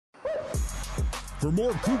For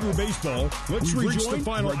more Cougar baseball, let's reach the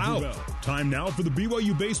final out. Time now for the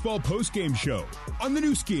BYU Baseball Postgame Show on the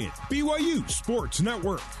new skin, BYU Sports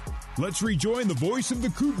Network. Let's rejoin the voice of the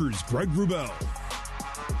Cougars, Greg Wrubell.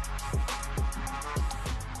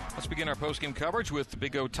 Let's begin our postgame coverage with the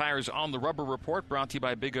Big O Tires on the Rubber Report, brought to you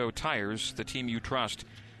by Big O Tires, the team you trust.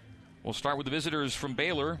 We'll start with the visitors from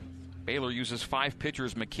Baylor. Baylor uses 5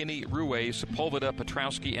 pitchers, McKinney, Ruwe, Sepulveda,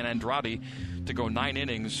 Petrowski, and Andrade, to go 9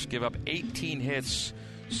 innings, give up 18 hits,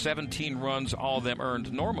 17 runs, all of them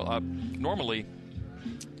earned. Normally,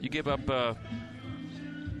 you give up,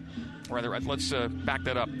 let's back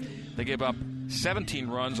that up. They give up 17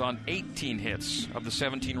 runs on 18 hits. Of the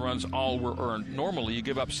 17 runs, all were earned. Normally, you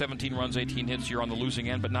give up 17 runs, 18 hits, you're on the losing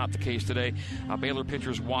end, but not the case today. Baylor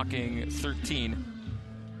pitchers walking 13.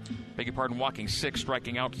 Walking 6,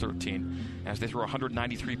 striking out 13, as they throw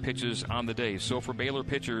 193 pitches on the day. So for Baylor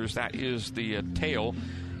pitchers, that is the tale.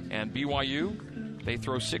 And BYU, they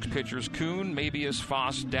throw 6 pitchers: Kuhn, Mabius,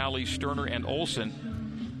 Foss, Dowley, Sterner, and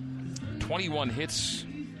Olson. 21 hits,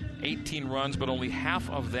 18 runs, but only half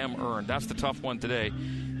of them earned. That's the tough one today,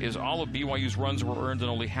 is all of BYU's runs were earned and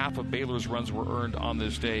only half of Baylor's runs were earned on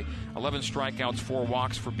this day. 11 strikeouts, 4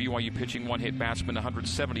 walks for BYU pitching, 1 hit batsman,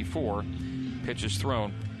 174 pitches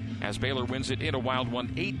thrown. As Baylor wins it in a wild one,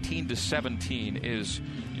 18-17 is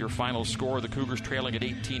your final score. The Cougars trailing at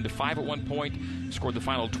 18-5 at one point, scored the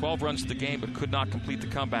final 12 runs of the game, but could not complete the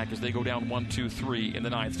comeback as they go down 1-2-3 in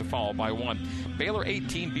the 9th to fall by 1. Baylor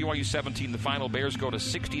 18, BYU 17. The final Bears go to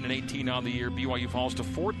 16-18 on the year. BYU falls to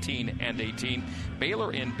 14-18.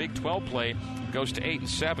 Baylor in Big 12 play goes to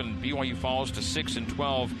 8-7. BYU falls to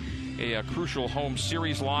 6-12. A crucial home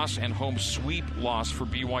series loss and home sweep loss for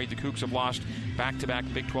BYU. The Cougs have lost back-to-back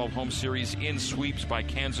Big 12 home series in sweeps by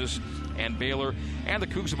Kansas and Baylor. And the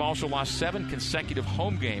Cougs have also lost 7 consecutive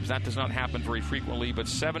home games. That does not happen very frequently, but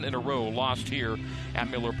 7 in a row lost here at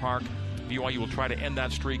Miller Park. BYU will try to end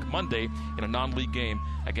that streak Monday in a non-league game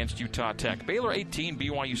against Utah Tech. Baylor 18,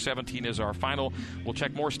 BYU 17 is our final. We'll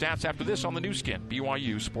check more stats after this on the new skin,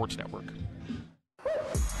 BYU Sports Network.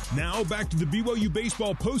 Now back to the BYU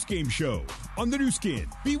Baseball Postgame Show on the new skin,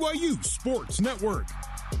 BYU Sports Network.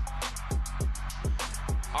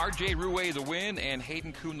 R.J. Ruwe the win and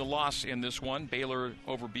Hayden Kuhn the loss in this one. Baylor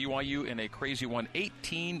over BYU in a crazy one,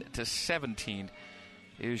 18-17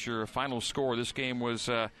 is your final score. This game was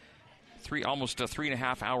almost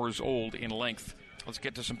 3.5 hours old in length. Let's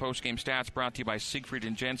get to some postgame stats brought to you by Siegfried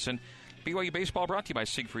and Jensen. BYU Baseball brought to you by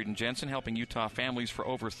Siegfried and Jensen, helping Utah families for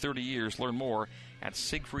over 30 years. Learn more at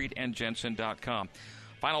siegfriedandjensen.com.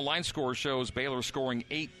 Final line score shows Baylor scoring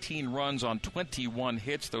 18 runs on 21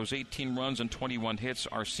 hits. Those 18 runs and 21 hits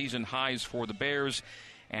are season highs for the Bears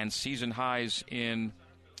and season highs in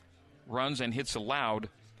runs and hits allowed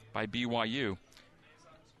by BYU.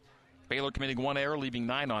 Baylor committing 1 error, leaving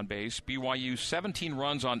 9 on base. BYU 17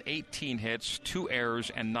 runs on 18 hits, 2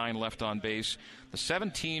 errors, and 9 left on base. The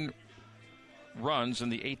 17 runs and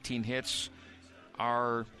the 18 hits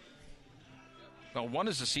are, well, one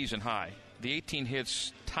is the season high. The 18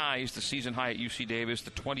 hits ties the season high at UC Davis.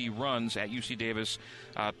 The 20 runs at UC Davis,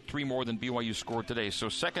 3 more than BYU scored today. So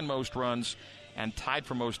second most runs and tied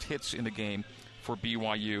for most hits in the game for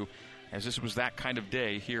BYU, as this was that kind of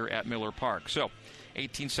day here at Miller Park. So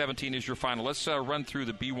 18-17 is your final. Let's run through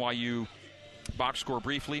the BYU box score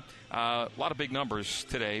briefly. A lot of big numbers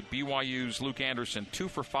today. BYU's Luke Anderson, 2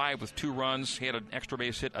 for 5 with 2 runs. He had an extra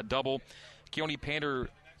base hit, a double. Keone Painter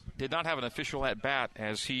did not have an official at-bat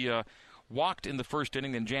as he walked in the first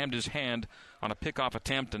inning, then jammed his hand on a pickoff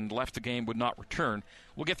attempt and left the game, would not return.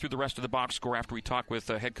 We'll get through the rest of the box score after we talk with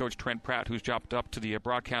head coach Trent Pratt, who's jumped up to the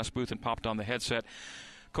broadcast booth and popped on the headset.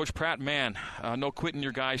 Coach Pratt, man, no quitting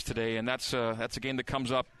your guys today, and that's a game that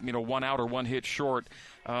comes up, 1 out or 1 hit short.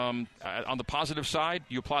 On the positive side,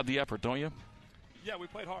 you applaud the effort, don't you? Yeah, we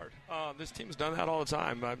played hard. This team's done that all the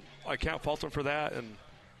time. I can't fault them for that. And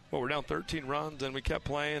we're down 13 runs, and we kept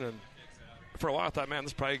playing. And for a while, I thought, man,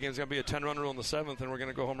 this probably game's going to be a 10-run rule in the 7th, and we're going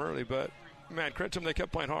to go home early. But, man, credit to them, they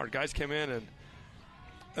kept playing hard. Guys came in,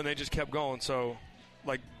 and they just kept going. So,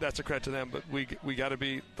 that's a credit to them. But we got to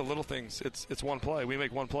be the little things. It's one play. We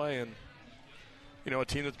make one play, and, a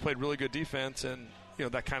team that's played really good defense, and,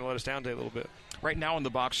 that kind of let us down today a little bit. Right now in the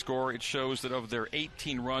box score, it shows that of their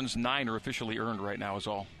 18 runs, 9 are officially earned right now is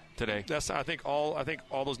all today. I think all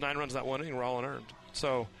those 9 runs that one inning were all unearned.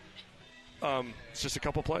 So it's just a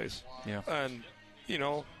couple plays. Yeah. And,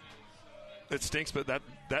 it stinks, but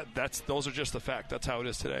those are just the fact. That's how it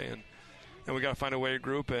is today. And we got to find a way to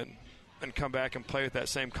group and come back and play with that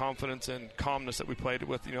same confidence and calmness that we played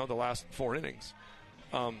with, the last 4 innings.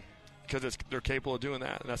 Because they're capable of doing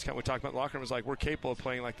that. And that's kind of what we talked about in the locker room. Is like we're capable of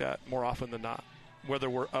playing like that more often than not. whether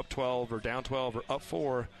we're up 12 or down 12 or up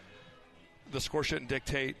 4, the score shouldn't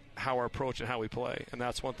dictate how our approach and how we play. And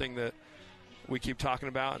that's one thing that we keep talking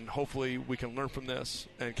about, and hopefully we can learn from this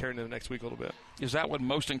and carry into the next week a little bit. Is that what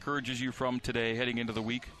most encourages you from today heading into the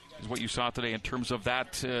week, is what you saw today in terms of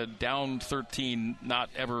that down 13, not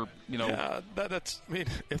ever, Yeah, that's, I mean,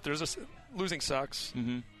 if there's losing sucks.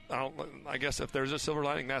 Mm-hmm. I guess if there's a silver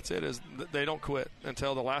lining, that's it, is they don't quit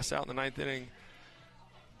until the last out in the 9th inning.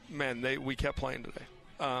 Man, we kept playing today.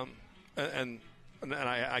 And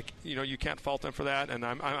I you can't fault them for that, and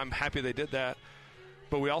I'm happy they did that.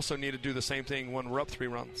 But we also need to do the same thing when we're up 3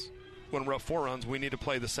 runs. When we're up 4 runs, we need to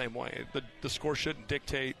play the same way. The score shouldn't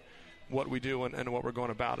dictate what we do and what we're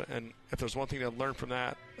going about it. And if there's one thing to learn from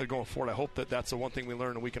that going forward, I hope that's the one thing we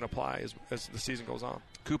learn and we can apply as the season goes on.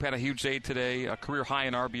 Coop had a huge day today, a career high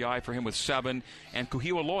in RBI for him with 7. And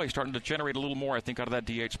Kuhio Loy starting to generate a little more, I think, out of that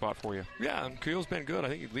DH spot for you. Yeah, and Kuhio's been good. I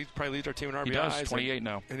think he probably leads our team in RBIs. He does, 28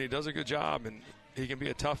 now. And he does a good job, and he can be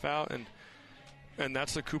a tough out. And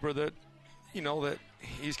that's the Cooper that, that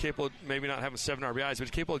he's capable of maybe not having 7 RBIs, but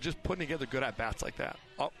he's capable of just putting together good at-bats like that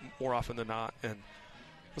more often than not. And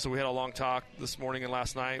so we had a long talk this morning and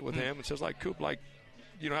last night with him, and says, Coop,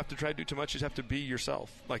 you don't have to try to do too much. You just have to be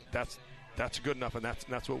yourself. That's good enough, and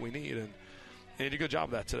that's what we need. And he did a good job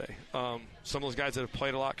of that today. Some of those guys that have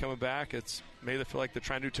played a lot coming back, it's maybe they feel like they're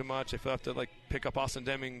trying to do too much. They feel like they have to pick up Austin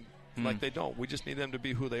Deming like they don't. We just need them to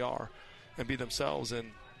be who they are and be themselves.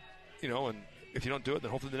 And and if you don't do it, then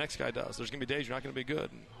hopefully the next guy does. There's going to be days you're not going to be good,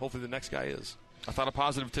 and hopefully the next guy is. I thought a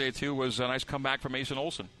positive today, too, was a nice comeback from Mason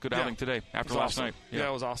Olson. Good outing today after last night. Yeah,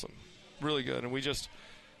 it was awesome. Really good. And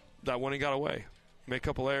that one he got away. Made a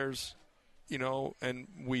couple errors, and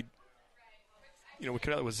we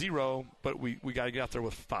could have it with 0, but we got to get out there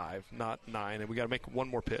with 5, not 9, and we got to make one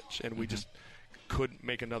more pitch, and we just couldn't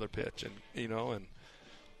make another pitch, and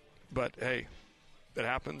but hey, it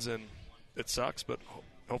happens, and it sucks, but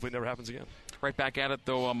hopefully it never happens again. Right back at it,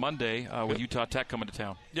 though, on Monday with Utah Tech coming to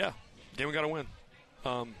town. Yeah, game we got to win.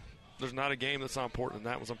 There's not a game that's not important, and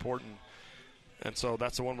that was important. And so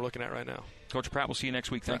that's the one we're looking at right now. Coach Pratt, we'll see you next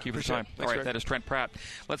week. Thank you for your time. Thanks, all right, Greg. That is Trent Pratt.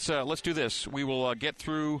 Let's do this. We will get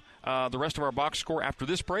through the rest of our box score after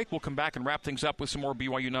this break. We'll come back and wrap things up with some more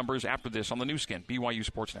BYU numbers after this on the new skin, BYU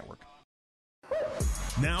Sports Network.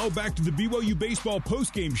 Now back to the BYU Baseball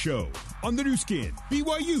postgame show on the new skin,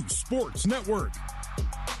 BYU Sports Network.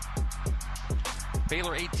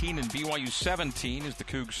 Baylor 18 and BYU 17 as the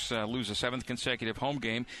Cougs lose a 7th consecutive home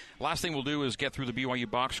game. Last thing we'll do is get through the BYU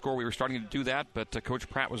box score. We were starting to do that, but Coach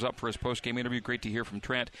Pratt was up for his post-game interview. Great to hear from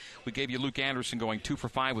Trent. We gave you Luke Anderson going 2 for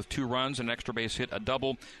 5 with 2 runs, an extra base hit, a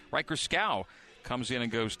double. Riker Scow comes in and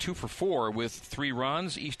goes 2 for 4 with 3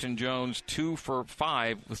 runs. Easton Jones 2 for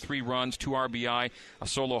 5 with 3 runs, 2 RBI, a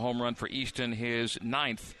solo home run for Easton, his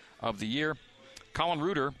 9th of the year. Colin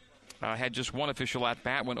Reuter had just 1 official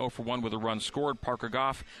at-bat, went 0 for 1 with a run scored. Parker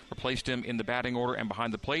Goff replaced him in the batting order and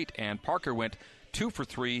behind the plate, and Parker went 2 for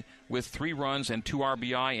 3 with 3 runs and 2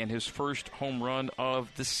 RBI and his first home run of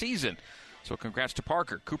the season. So congrats to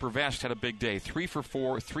Parker. Cooper Vest had a big day, 3 for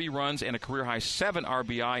 4, 3 runs and a career-high 7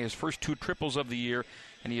 RBI, his first 2 triples of the year,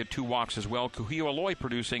 and he had 2 walks as well. Kuhio Loy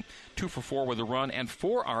producing 2 for 4 with a run and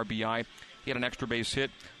 4 RBI. He had an extra base hit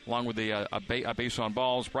along with a base on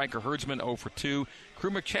balls. Riker Herdsman 0 for 2. Crew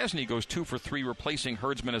McChesney goes 2 for 3, replacing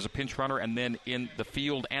Herdsman as a pinch runner, and then in the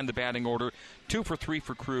field and the batting order, 2 for 3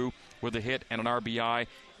 for Crew with a hit and an RBI,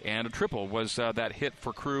 and a triple was that hit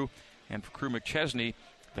for Crew. And for Crew McChesney,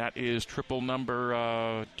 that is triple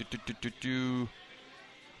number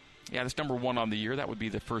that's number 1 on the year. That would be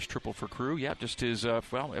the first triple for Crew. Yeah, just his,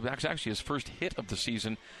 actually his first hit of the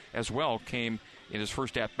season as well came in his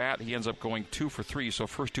first at-bat. He ends up going 2 for 3, so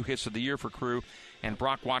first 2 hits of the year for Crew. And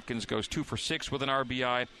Brock Watkins goes 2 for 6 with an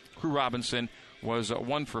RBI. Crew Robinson was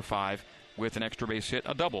 1 for 5 with an extra base hit,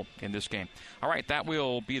 a double in this game. All right, that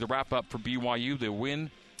will be the wrap-up for BYU. The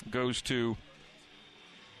win goes to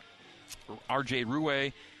R.J.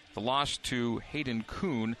 Rue, the loss to Hayden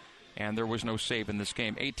Kuhn, and there was no save in this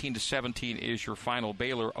game. 18-17 is your final.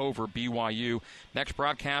 Baylor over BYU. Next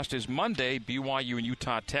broadcast is Monday, BYU and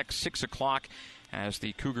Utah Tech, 6 o'clock, as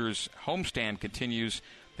the Cougars homestand continues.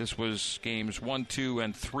 This was games 1, 2,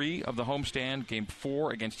 and 3 of the homestand. Game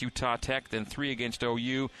 4 against Utah Tech, then 3 against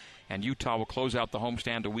OU, and Utah will close out the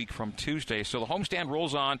homestand a week from Tuesday. So the homestand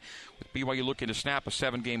rolls on with BYU looking to snap a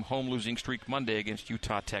 7-game home losing streak Monday against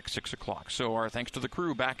Utah Tech, 6 o'clock. So our thanks to the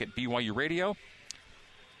crew back at BYU Radio.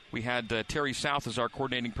 We had Terry South as our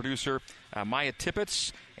coordinating producer, Maya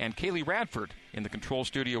Tippett, and Kaylee Radford in the control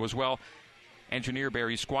studio as well. Engineer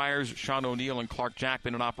Barry Squires, Sean O'Neill, and Clark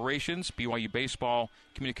Jackman in operations. BYU Baseball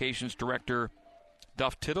Communications Director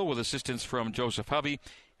Duff Tittle with assistance from Joseph Hovey.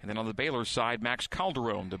 And then on the Baylor side, Max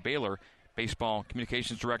Calderon, the Baylor Baseball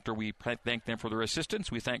Communications Director. We thank them for their assistance.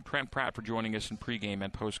 We thank Trent Pratt for joining us in pregame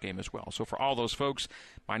and postgame as well. So for all those folks,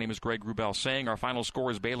 my name is Greg Wrubell saying our final score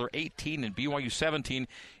is Baylor 18 and BYU 17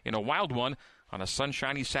 in a wild one on a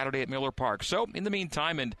sunshiny Saturday at Miller Park. So in the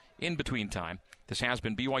meantime and in between time, this has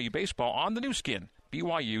been BYU Baseball on the new skin,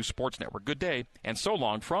 BYU Sports Network. Good day and so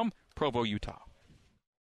long from Provo, Utah.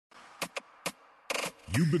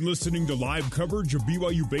 You've been listening to live coverage of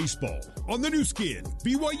BYU Baseball on the new skin,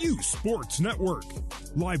 BYU Sports Network.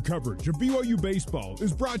 Live coverage of BYU Baseball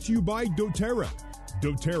is brought to you by doTERRA.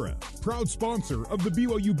 doTERRA, proud sponsor of the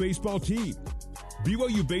BYU Baseball team.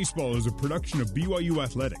 BYU Baseball is a production of BYU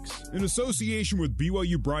Athletics in association with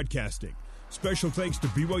BYU Broadcasting. Special thanks to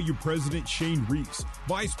BYU President Shane Reese,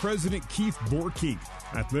 Vice President Keith Borking,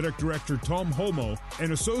 Athletic Director Tom Holmo,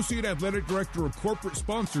 and Associate Athletic Director of Corporate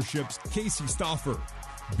Sponsorships Casey Stauffer.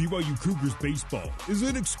 BYU Cougars Baseball is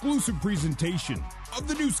an exclusive presentation of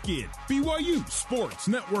the new skin, BYU Sports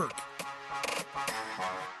Network.